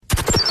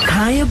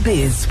Kaya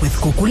Biz with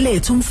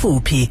Gugulethu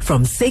Mfuphi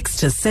from 6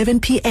 to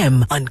 7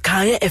 p.m. on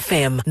Kaya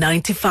FM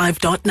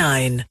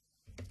 95.9.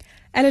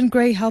 Alan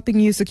Gray, helping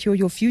you secure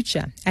your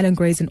future. Alan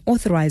Gray is an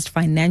authorized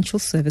financial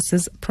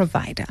services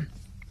provider.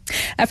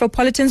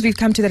 Afropolitans, we've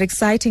come to that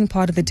exciting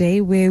part of the day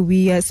where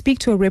we speak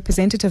to a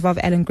representative of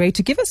Alan Gray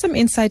to give us some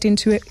insight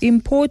into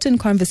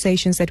important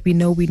conversations that we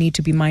know we need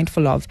to be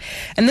mindful of.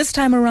 And this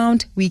time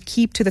around, we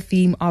keep to the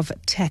theme of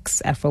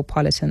tax,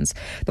 Afropolitans.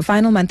 The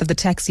final month of the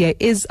tax year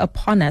is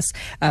upon us,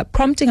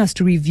 prompting us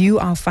to review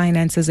our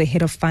finances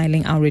ahead of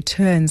filing our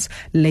returns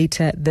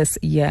later this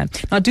year.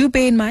 Now, do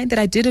bear in mind that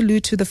I did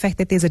allude to the fact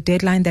that there's a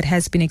deadline that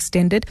has been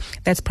extended.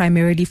 That's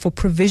primarily for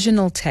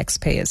provisional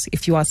taxpayers.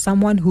 If you are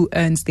someone who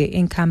earns their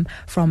income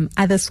from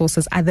other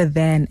sources other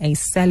than a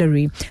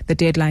salary, the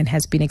deadline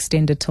has been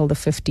extended till the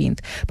 15th.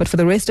 But for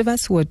the rest of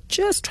us who are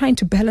just trying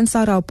to balance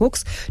out our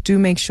books, do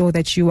make sure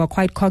that you are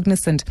quite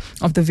cognizant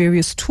of the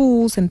various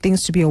tools and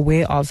things to be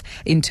aware of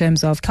in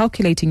terms of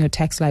calculating your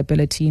tax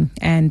liability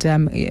and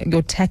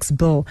your tax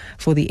bill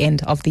for the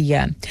end of the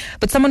year.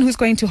 But someone who's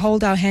going to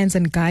hold our hands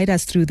and guide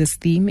us through this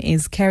theme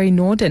is Carrie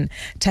Norden,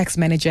 tax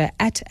manager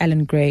at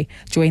Alan Gray,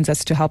 joins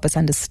us to help us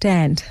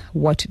understand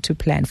what to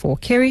plan for.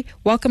 Carrie,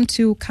 welcome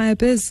to Kaya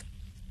Biz.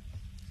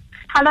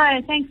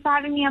 Hello, thanks for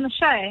having me on the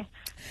show.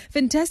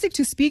 Fantastic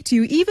to speak to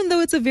you, even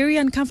though it's a very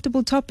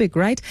uncomfortable topic,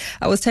 right?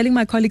 I was telling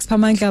my colleagues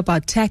Pamandla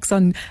about tax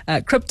on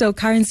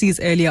cryptocurrencies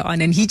earlier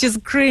on, and he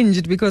just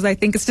cringed because I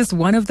think it's just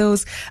one of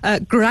those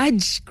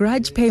grudge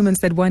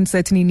payments that one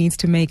certainly needs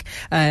to make.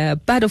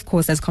 But of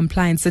course, as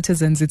compliant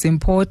citizens, it's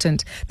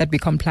important that we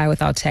comply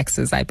with our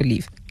taxes, I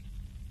believe.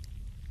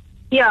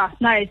 Yeah,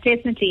 no,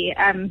 definitely.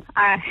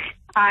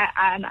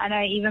 I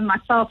know even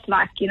myself,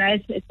 like, you know,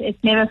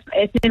 it's never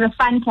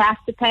fun to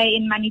have to pay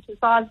in money to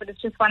SARS, but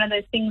it's just one of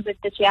those things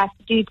that you have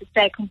to do to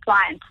stay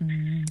compliant.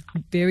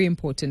 Very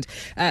important.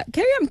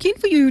 Carrie, I'm keen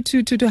for you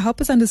to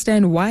help us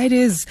understand why it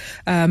is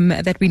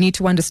that we need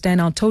to understand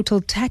our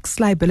total tax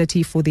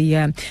liability for the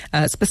year,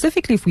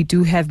 specifically if we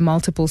do have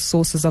multiple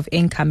sources of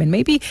income, and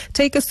maybe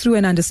take us through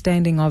an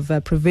understanding of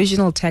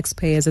provisional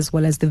taxpayers as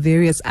well as the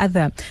various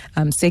other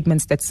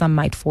segments that some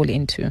might fall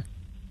into.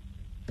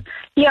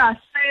 Yeah,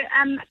 so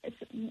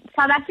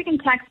South African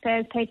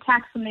taxpayers pay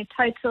tax on their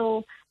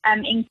total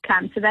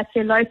income. So that's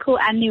their local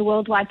and their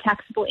worldwide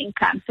taxable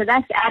income. So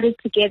that's added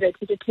together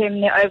to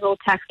determine their overall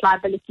tax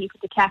liability for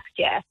the tax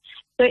year.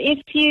 So if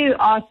you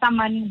are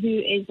someone who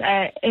is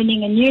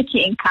earning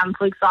annuity income,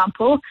 for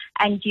example,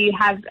 and you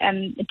have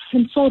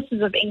different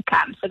sources of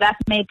income, so that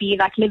may be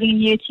like living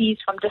annuities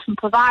from different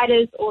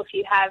providers, or if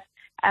you have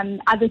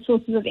other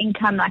sources of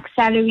income like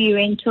salary,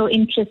 rental,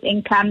 interest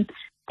income,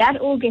 that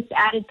all gets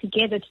added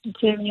together to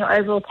determine your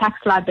overall tax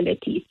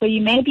liability. So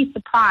you may be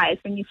surprised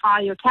when you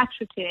file your tax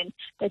return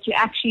that you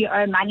actually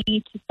owe money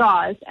to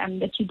SARS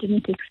that you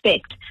didn't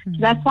expect. So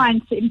that's why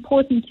it's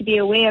important to be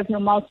aware of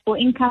your multiple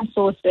income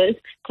sources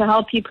to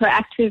help you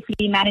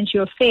proactively manage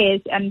your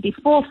affairs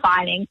before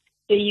filing,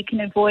 so you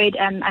can avoid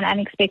an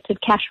unexpected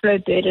cash flow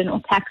burden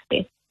or tax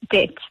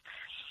debt.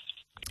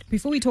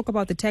 Before we talk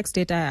about the tax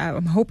debt,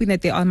 I'm hoping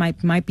that there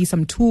might be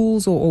some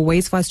tools or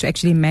ways for us to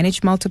actually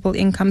manage multiple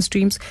income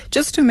streams,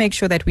 just to make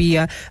sure that we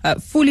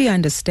fully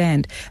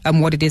understand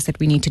what it is that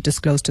we need to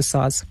disclose to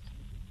SARS.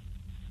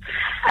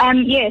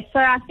 Yes, so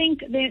I think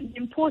the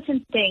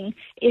important thing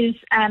is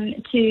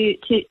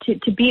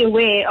to be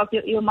aware of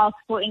your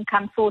multiple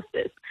income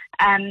sources.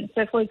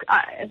 So,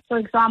 for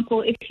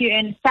example, if you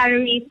earn a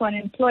salary for an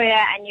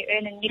employer and you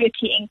earn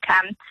annuity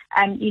income,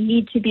 you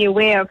need to be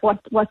aware of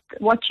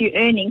what you're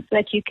earning so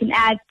that you can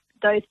add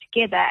those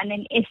together and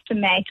then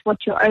estimate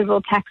what your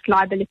overall tax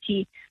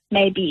liability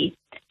may be.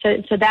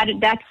 So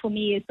that for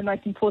me is the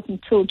most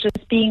important tool,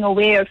 just being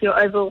aware of your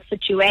overall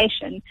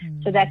situation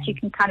so that you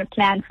can kind of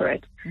plan for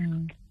it.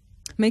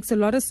 Makes a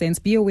lot of sense.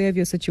 Be aware of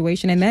your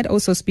situation. And that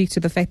also speaks to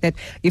the fact that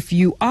if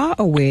you are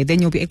aware,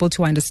 then you'll be able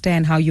to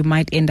understand how you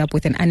might end up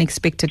with an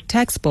unexpected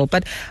tax bill.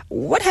 But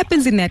what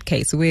happens in that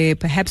case where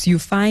perhaps you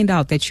find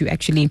out that you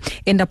actually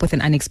end up with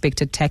an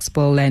unexpected tax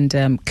bill and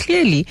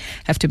clearly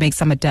have to make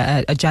some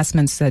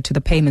adjustments to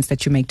the payments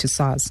that you make to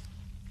SARS?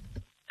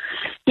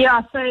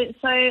 Yeah, so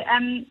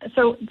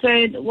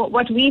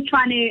what we're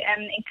trying to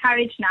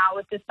encourage now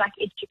with this like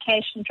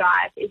education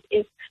drive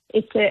is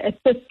to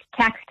assist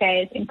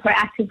taxpayers in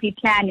proactively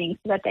planning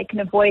so that they can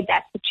avoid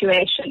that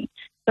situation.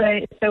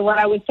 So what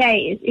I would say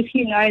is, if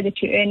you know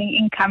that you're earning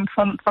income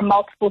from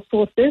multiple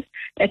sources,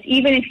 that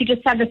even if you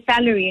just have a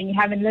salary and you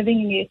have a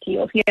living annuity,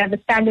 or if you have a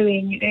salary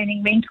and you're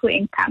earning rental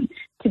income,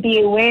 to be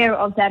aware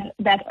of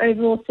that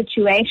overall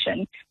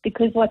situation,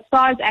 because what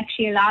SARS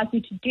actually allows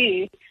you to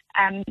do,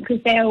 because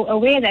they're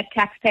aware that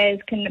taxpayers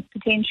can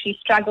potentially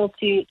struggle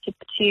to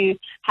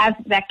have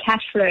that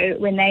cash flow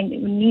when they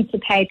need to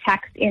pay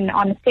tax in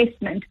on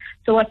assessment.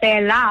 So what they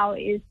allow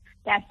is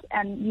that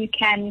you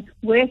can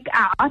work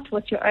out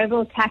what your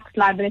overall tax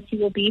liability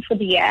will be for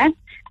the year,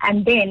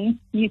 and then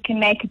you can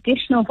make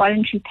additional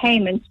voluntary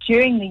payments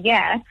during the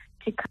year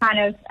to kind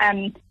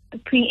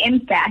of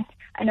preempt that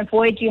and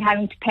avoid you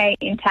having to pay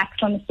in tax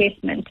on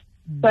assessment.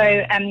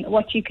 So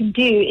what you can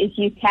do is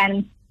you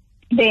can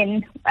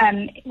then,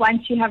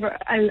 once you have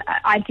an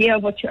idea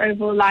of what your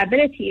overall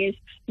liability is,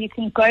 you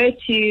can go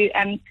to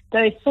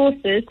those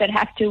sources that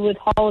have to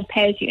withhold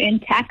pay-as-you-earn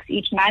tax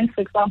each month,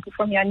 for example,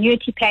 from your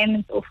annuity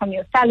payments or from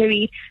your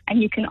salary,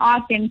 and you can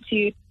ask them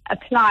to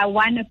apply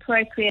one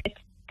appropriate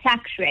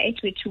tax rate,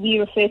 which we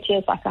refer to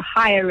as like a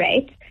higher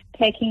rate,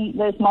 taking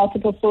those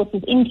multiple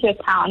sources into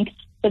account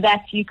so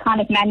that you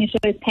kind of manage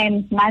those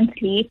payments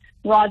monthly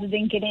rather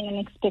than getting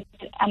an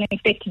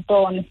unexpected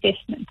bill on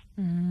assessment.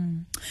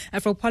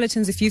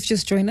 Afropolitans, if you've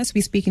just joined us,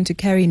 we're speaking to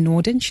Carrie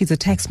Norden. She's a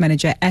tax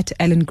manager at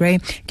Allan Gray,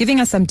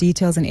 giving us some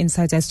details and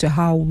insights as to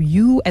how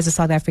you, as a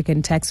South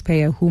African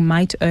taxpayer who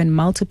might earn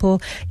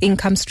multiple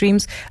income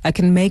streams,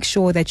 can make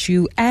sure that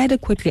you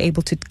adequately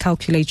able to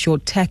calculate your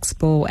tax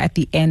bill at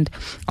the end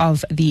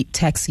of the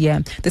tax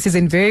year. This is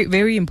very,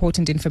 very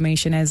important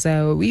information, as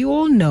we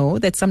all know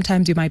that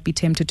sometimes you might be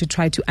tempted to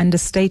try to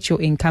understate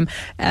your income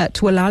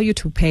to allow you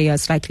to pay a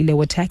slightly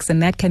lower tax,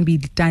 and that can be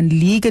done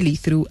legally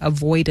through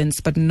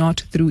avoidance, but not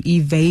through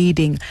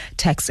evading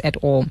tax at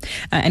all.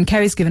 And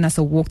Carrie's given us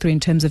a walkthrough in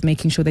terms of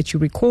making sure that you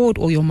record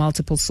all your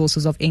multiple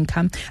sources of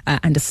income,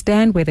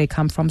 understand where they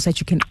come from, so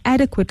that you can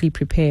adequately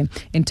prepare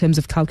in terms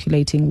of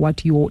calculating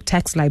what your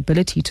tax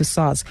liability to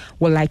SARS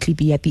will likely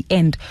be at the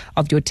end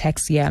of your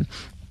tax year.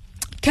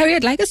 Carrie,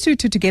 I'd like us to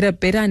get a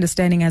better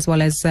understanding as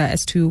well as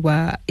to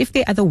if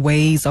there are other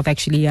ways of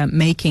actually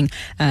making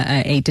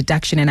a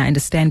deduction, and I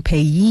understand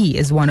payee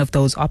is one of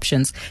those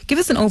options. Give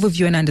us an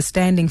overview and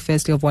understanding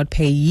firstly of what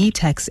payee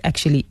tax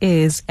actually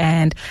is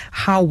and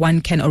how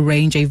one can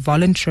arrange a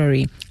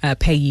voluntary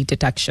payee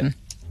deduction.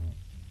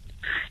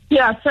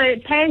 Yeah, so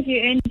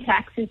pay-as-you-earn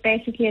tax is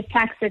basically a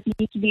tax that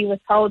needs to be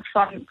withheld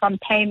from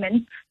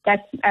payments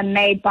that's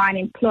made by an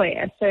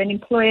employer. So an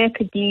employer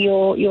could be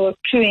your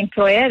true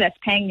employer that's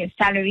paying your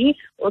salary,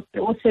 or it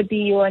could also be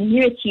your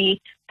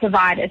annuity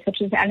provider,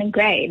 such as Allan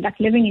Gray, like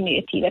living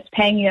annuity, that's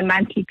paying you a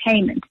monthly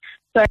payment.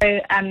 So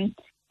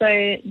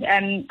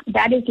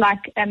that is like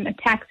a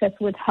tax that's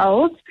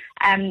withheld,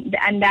 and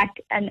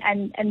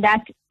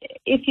that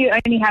if you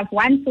only have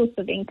one source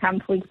of income,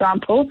 for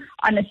example,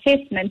 on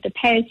assessment, the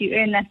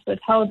pay-as-you-earn that's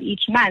withheld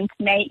each month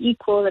may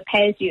equal the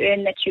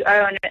pay-as-you-earn that you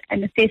owe on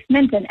an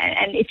assessment,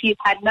 and if you've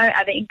had no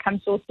other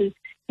income sources,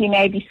 you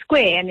may be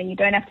square, and then you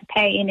don't have to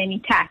pay in any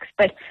tax.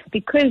 But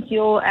because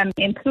your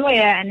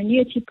employer and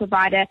annuity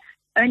provider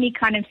only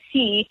kind of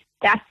see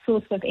that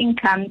source of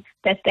income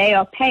that they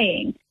are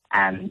paying,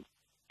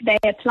 they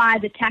apply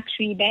the tax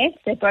rebate.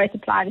 They both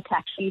apply the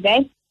tax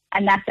rebate,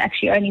 and that's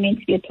actually only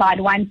meant to be applied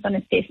once on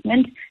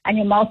assessment. And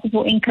your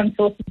multiple income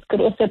sources could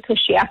also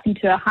push you up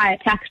into a higher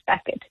tax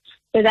bracket.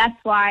 So that's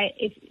why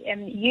if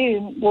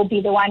you will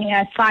be the one who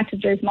has sight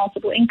of those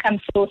multiple income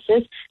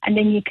sources, and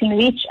then you can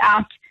reach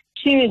out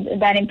to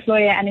that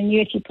employer and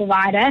annuity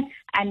provider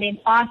and then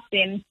ask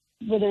them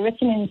with a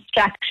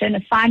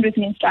signed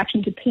written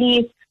instruction to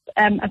please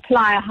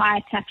apply a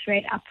higher tax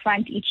rate up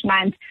front each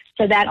month,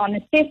 so that on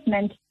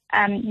assessment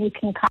you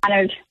can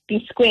kind of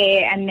be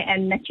square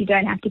and that you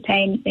don't have to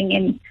pay anything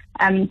in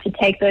to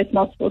take those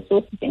multiple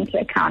sources into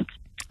account.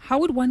 How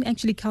would one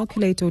actually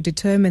calculate or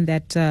determine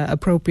that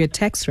appropriate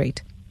tax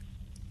rate?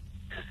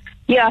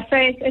 Yeah, so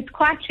it's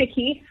quite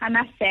tricky, I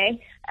must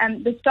say.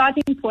 The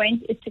starting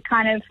point is to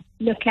kind of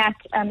look at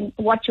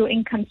what your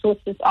income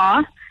sources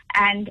are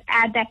and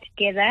add that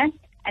together,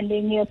 and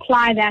then you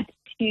apply that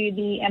to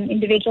the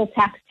individual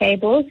tax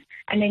tables.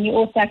 And then you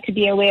also have to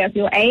be aware of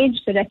your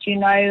age so that you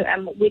know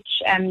which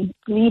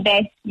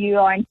rebates you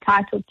are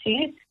entitled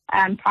to,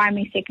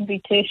 primary, secondary,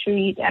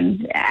 tertiary,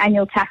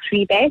 annual tax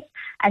rebates.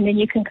 And then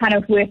you can kind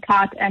of work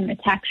out a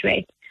tax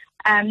rate.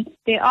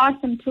 There are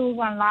some tools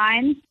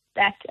online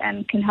that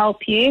can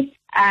help you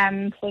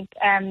where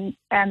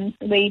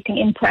you can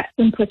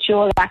input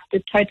your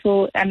the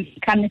total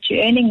income that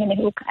you're earning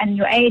and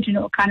your age, and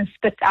it will kind of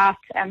spit out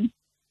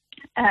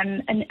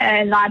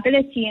a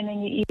liability, and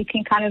then you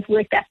can kind of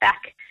work that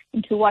back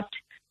into what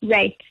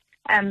rate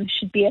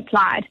should be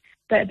applied.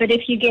 But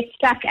if you get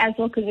stuck as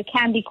well, because it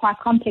can be quite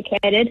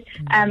complicated,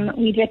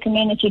 we'd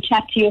recommend that you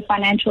chat to your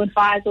financial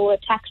advisor or a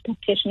tax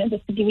practitioner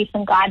just to give you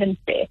some guidance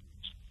there.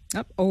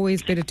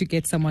 Always better to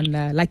get someone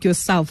like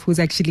yourself who's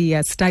actually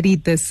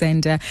studied this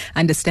and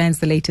understands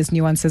the latest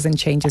nuances and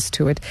changes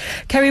to it.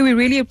 Carrie, we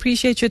really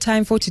appreciate your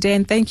time for today,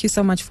 and thank you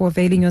so much for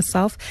availing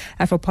yourself.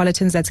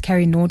 Afropolitans, that's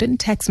Carrie Norden,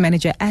 tax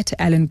manager at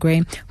Allan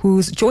Gray,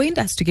 who's joined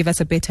us to give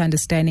us a better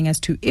understanding as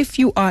to if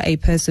you are a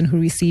person who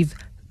receives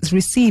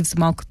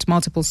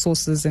multiple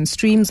sources and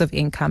streams of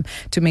income,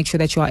 to make sure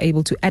that you are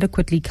able to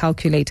adequately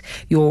calculate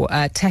your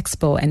tax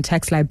bill and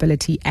tax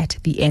liability at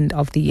the end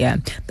of the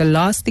year. The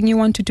last thing you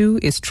want to do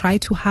is try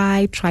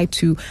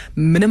to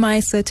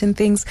minimize certain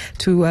things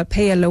to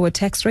pay a lower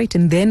tax rate,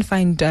 and then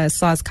find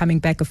SARS coming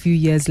back a few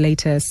years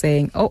later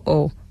saying,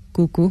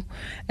 cuckoo,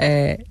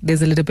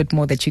 there's a little bit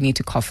more that you need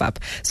to cough up.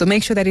 So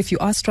make sure that if you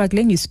are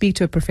struggling, you speak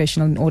to a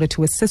professional in order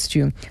to assist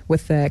you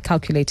with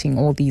calculating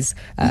all these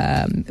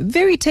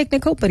very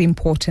technical but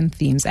important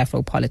themes.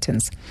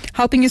 Afropolitans.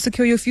 Helping you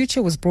secure your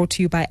future was brought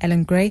to you by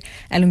Alan Gray.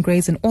 Alan Gray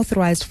is an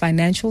authorized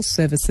financial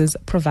services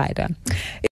provider.